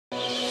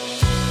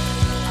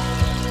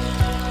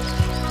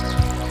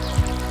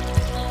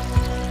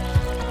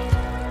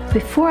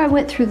Before I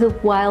went through the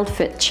Wild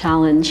Fit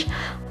challenge,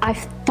 I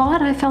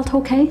thought I felt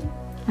okay.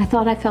 I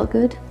thought I felt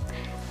good,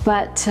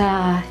 but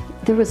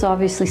there was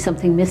obviously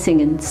something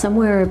missing, and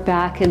somewhere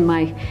back in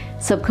my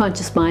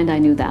subconscious mind I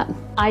knew that.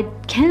 I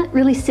can't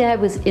really say I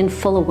was in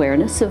full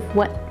awareness of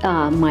what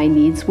my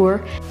needs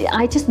were.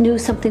 I just knew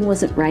something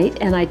wasn't right,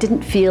 and I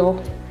didn't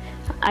feel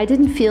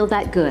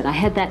that good. I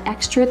had that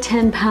extra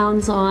 10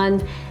 pounds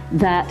on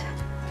that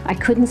I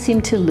couldn't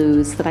seem to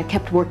lose, that I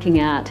kept working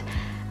at.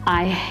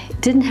 I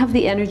didn't have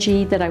the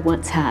energy that I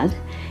once had,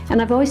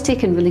 and I've always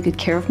taken really good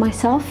care of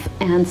myself,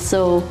 and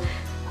so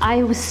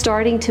I was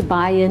starting to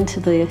buy into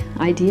the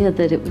idea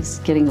that it was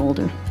getting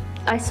older.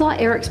 I saw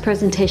Eric's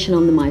presentation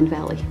on the Mind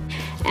Valley,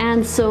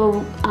 and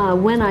so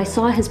when I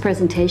saw his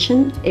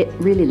presentation, it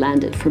really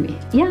landed for me.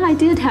 Yeah, I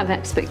did have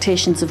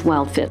expectations of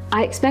Wild Fit.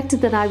 I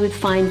expected that I would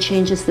find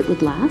changes that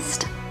would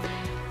last,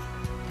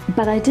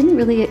 but I didn't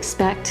really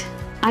expect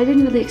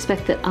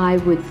that I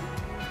would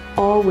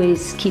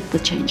always keep the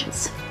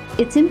changes.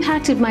 It's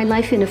impacted my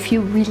life in a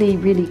few really,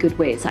 really good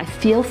ways. I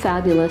feel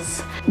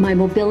fabulous. My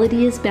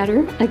mobility is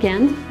better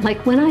again.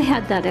 Like when I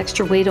had that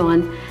extra weight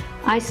on,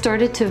 I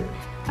started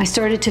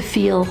to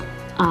feel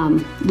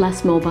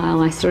less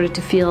mobile. I started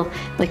to feel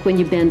like when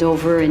you bend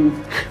over and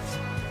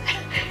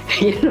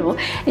you know,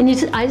 and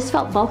I just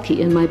felt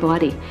bulky in my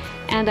body,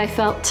 and I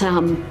felt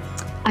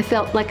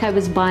like I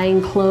was buying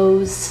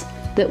clothes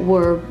that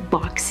were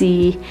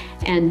boxy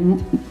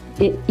and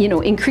you know,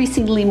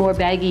 increasingly more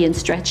baggy and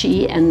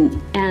stretchy, and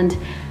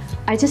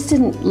I just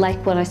didn't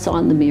like what I saw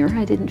in the mirror.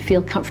 I didn't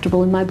feel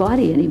comfortable in my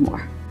body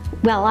anymore.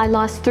 Well, I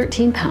lost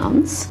 13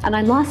 pounds, and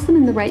I lost them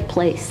in the right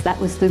place. That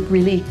was the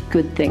really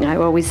good thing. I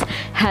always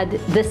had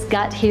this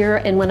gut here,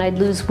 and when I'd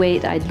lose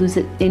weight, I'd lose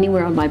it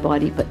anywhere on my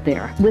body but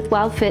there. With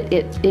Wild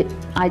Fit,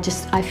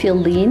 I feel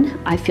lean,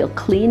 I feel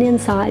clean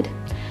inside,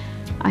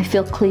 I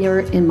feel clear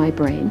in my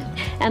brain.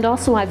 And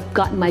also I've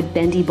gotten my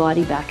bendy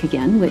body back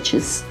again, which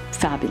is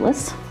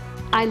fabulous.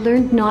 I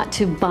learned not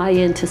to buy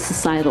into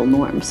societal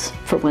norms,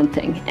 for one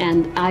thing,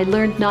 and I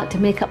learned not to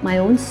make up my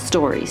own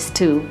stories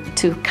to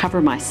cover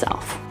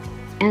myself.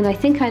 And I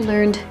think I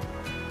learned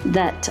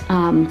that,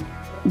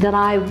 that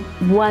I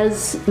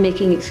was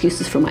making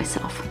excuses for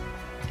myself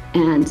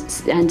and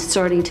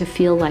starting to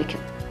feel like,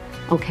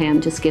 okay,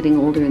 I'm just getting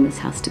older and this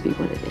has to be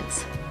what it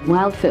is.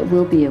 Wild Fit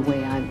will be a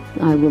way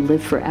I will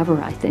live forever,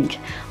 I think.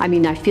 I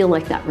mean, I feel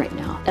like that right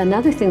now.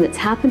 Another thing that's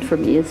happened for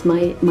me is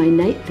my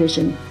night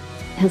vision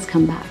has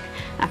come back.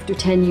 After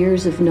 10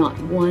 years of not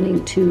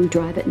wanting to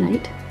drive at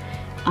night,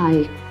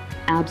 I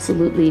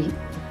absolutely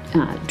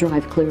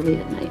drive clearly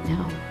at night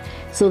now.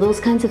 So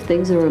those kinds of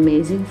things are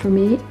amazing for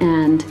me,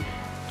 and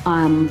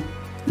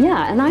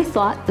yeah, and I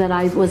thought that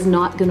I was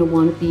not going to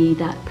want to be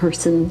that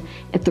person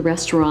at the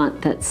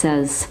restaurant that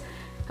says,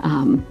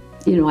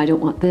 you know, I don't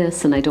want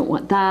this and I don't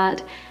want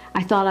that.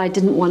 I thought I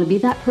didn't want to be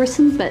that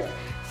person, but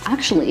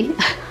actually,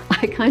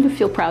 I kind of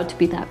feel proud to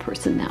be that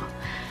person now.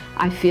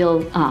 I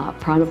feel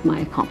proud of my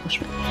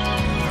accomplishment.